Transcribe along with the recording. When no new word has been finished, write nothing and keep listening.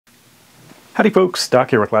Howdy folks, Doc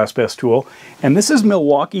here with Last Best Tool, and this is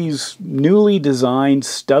Milwaukee's newly designed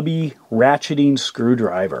Stubby Ratcheting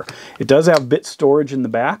Screwdriver. It does have bit storage in the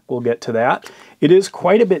back, we'll get to that. It is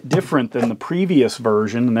quite a bit different than the previous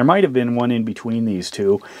version, and there might have been one in between these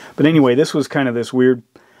two. But anyway, this was kind of this weird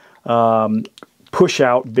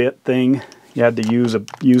push-out bit thing. You had to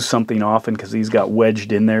use something often because these got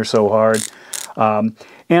wedged in there so hard.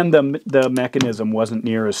 And the mechanism wasn't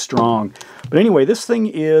near as strong. But anyway, this thing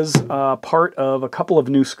is part of a couple of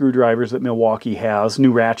new screwdrivers that Milwaukee has,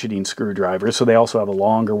 new ratcheting screwdrivers. So they also have a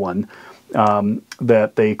longer one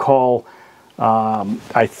that they call,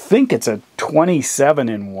 I think it's a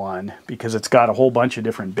 27-in-1 because it's got a whole bunch of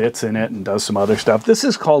different bits in it and does some other stuff. This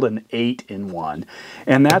is called an 8-in-1.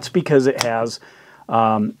 And that's because it has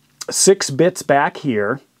 6 bits back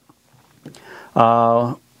here.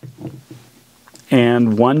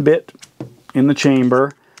 And 1 bit in the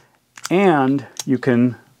chamber, and you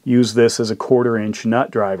can use this as a 1/4-inch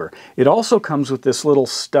nut driver. It also comes with this little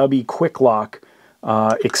stubby quick lock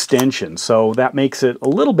extension, so that makes it a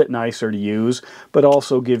little bit nicer to use, but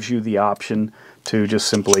also gives you the option to just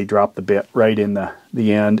simply drop the bit right in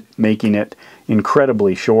the end, making it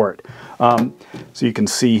incredibly short. So you can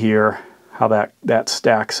see here how that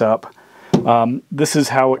stacks up. This is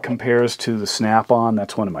how it compares to the Snap-on.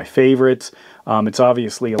 That's one of my favorites. It's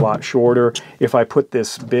obviously a lot shorter. If I put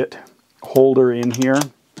this bit holder in here,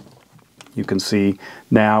 you can see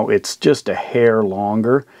now it's just a hair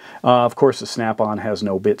longer. Of course, the Snap-on has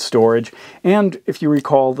no bit storage. And if you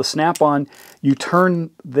recall, the Snap-on, you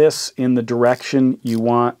turn this in the direction you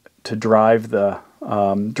want to drive the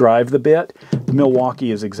bit. The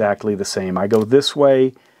Milwaukee is exactly the same. I go this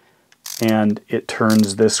way, and it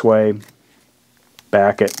turns this way.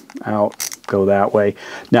 Back it out, go that way.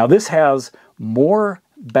 Now this has more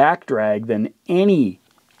back drag than any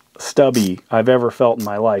Stubby I've ever felt in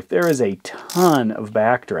my life. There is a ton of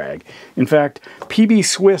back drag. In fact, PB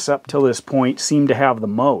Swiss up till this point seemed to have the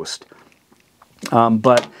most.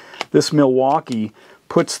 But this Milwaukee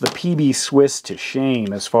puts the PB Swiss to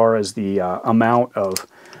shame as far as the amount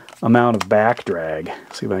of back drag.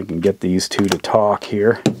 Let's see if I can get these two to talk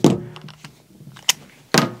here.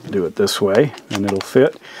 Do it this way and it'll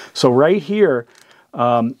fit. So right here,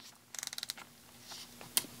 you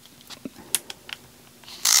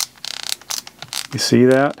see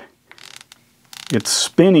that? It's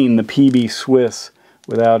spinning the PB Swiss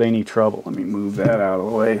without any trouble. Let me move that out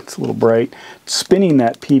of the way. It's a little bright. It's spinning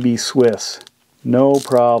that PB Swiss, no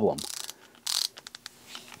problem.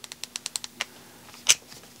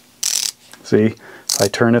 See, if I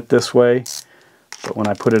turn it this way, but when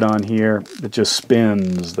I put it on here, it just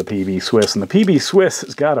spins the PB Swiss. And the PB Swiss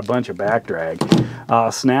has got a bunch of back drag.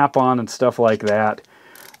 Snap-on and stuff like that,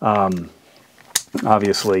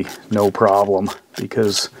 obviously no problem.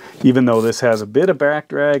 Because even though this has a bit of back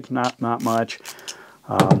drag, not much,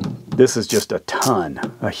 this is just a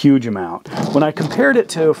ton, a huge amount. When I compared it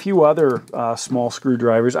to a few other small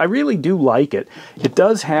screwdrivers, I really do like it. It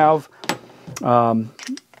does have... in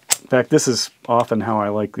fact, this is often how I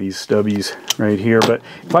like these stubbies right here, but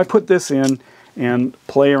if I put this in and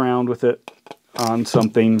play around with it on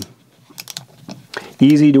something,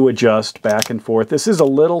 easy to adjust back and forth. This is a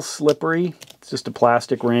little slippery, it's just a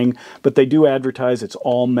plastic ring, but they do advertise it's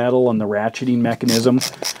all metal on the ratcheting mechanism.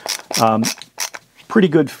 Pretty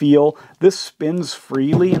good feel. This spins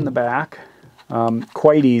freely in the back,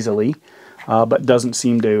 quite easily, but doesn't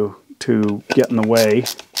seem to get in the way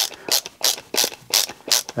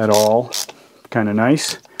at all. Kind of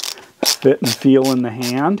nice. Fit and feel in the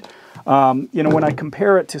hand. You know, when I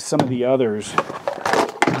compare it to some of the others,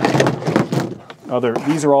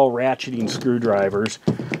 these are all ratcheting screwdrivers.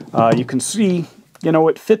 You can see, you know,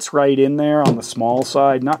 it fits right in there on the small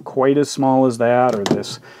side. Not quite as small as that or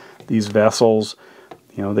these vessels.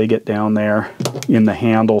 You know, they get down there in the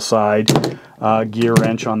handle side. Gear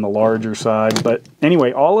wrench on the larger side. But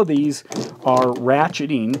anyway, all of these are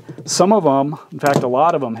ratcheting. Some of them, in fact a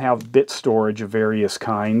lot of them, have bit storage of various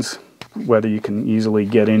kinds, whether you can easily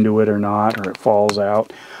get into it or not, or it falls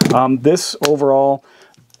out. This overall,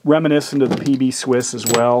 reminiscent of the PB Swiss as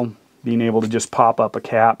well, being able to just pop up a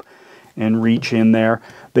cap and reach in there.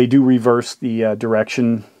 They do reverse the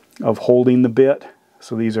direction of holding the bit,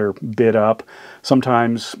 so these are bit up.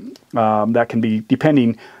 Sometimes that can be,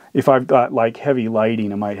 depending, if I've got like heavy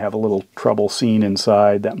lighting, I might have a little trouble seeing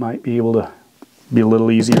inside. That might be able to be a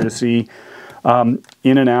little easier to see.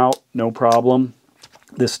 In and out, no problem.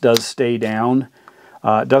 This does stay down.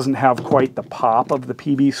 It doesn't have quite the pop of the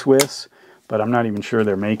PB Swiss, but I'm not even sure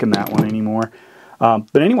they're making that one anymore.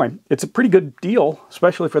 But anyway, it's a pretty good deal,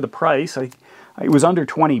 especially for the price. It was under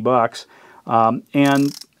 20 bucks.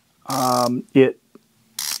 And it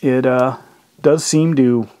does seem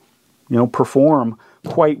to, perform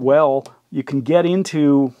quite well. You can get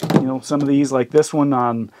into, some of these, like this one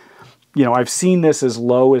on, I've seen this as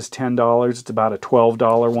low as $10. It's about a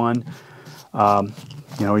 $12 one.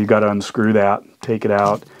 You got to unscrew that, take it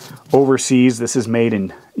out. Overseas, this is made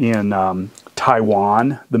in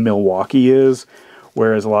Taiwan, the Milwaukee is,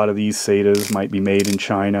 whereas a lot of these SATAs might be made in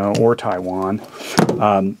China or Taiwan.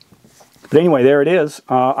 But anyway, there it is.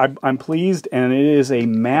 I'm pleased, and it is a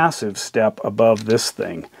massive step above this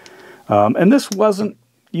thing. And this wasn't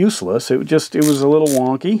useless. It was a little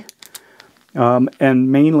wonky,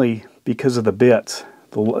 and mainly because of the bits,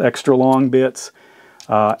 the extra long bits,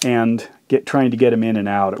 and trying to get them in and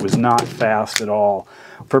out. It was not fast at all.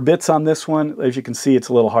 For bits on this one, as you can see, it's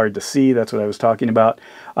a little hard to see. That's what I was talking about.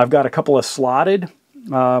 I've got a couple of slotted.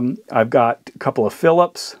 I've got a couple of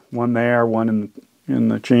Phillips, one there, one in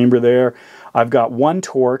the chamber there. I've got one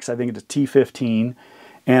Torx, I think it's a T15,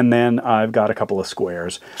 and then I've got a couple of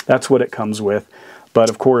squares. That's what it comes with. But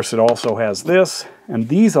of course, it also has this, and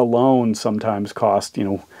these alone sometimes cost,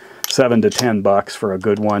 $7 to $10 for a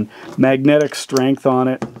good one. Magnetic strength on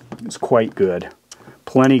it is quite good.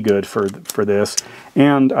 Plenty good for this.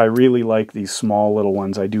 And I really like these small little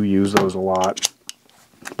ones. I do use those a lot.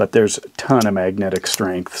 But there's a ton of magnetic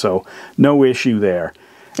strength, so no issue there.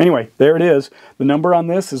 Anyway, there it is. The number on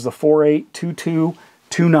this is the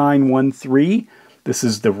 48222913. This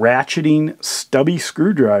is the Ratcheting Stubby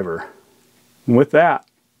Screwdriver. And with that,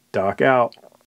 Doc out.